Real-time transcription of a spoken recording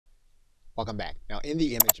Welcome back. Now in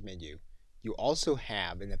the image menu, you also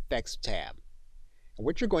have an effects tab. And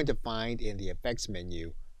what you're going to find in the effects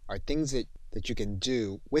menu are things that you can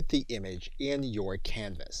do with the image in your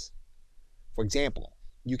canvas. For example,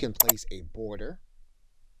 you can place a border,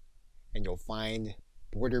 and you'll find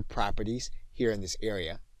border properties here in this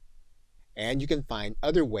area. And you can find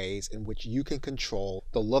other ways in which you can control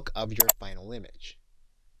the look of your final image.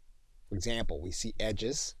 For example, we see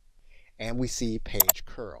edges and we see page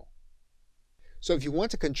curl. So if you want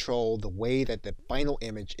to control the way that the final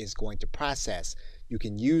image is going to process, you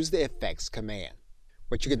can use the effects command.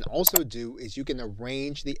 What you can also do is you can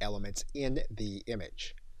arrange the elements in the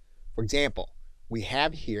image. For example, we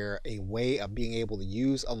have here a way of being able to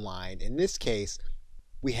use a line. In this case,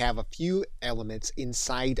 we have a few elements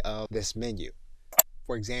inside of this menu.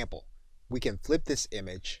 For example, we can flip this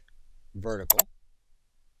image vertical.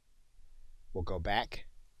 We'll go back.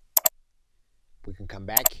 We can come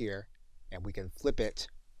back here and we can flip it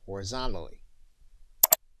horizontally.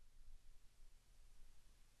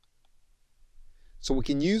 So we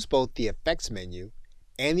can use both the effects menu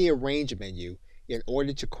and the arrange menu in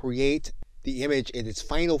order to create the image in its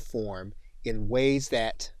final form in ways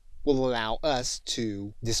that will allow us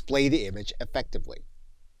to display the image effectively.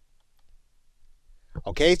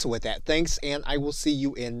 Okay, so with that, thanks, and I will see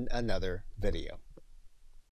you in another video.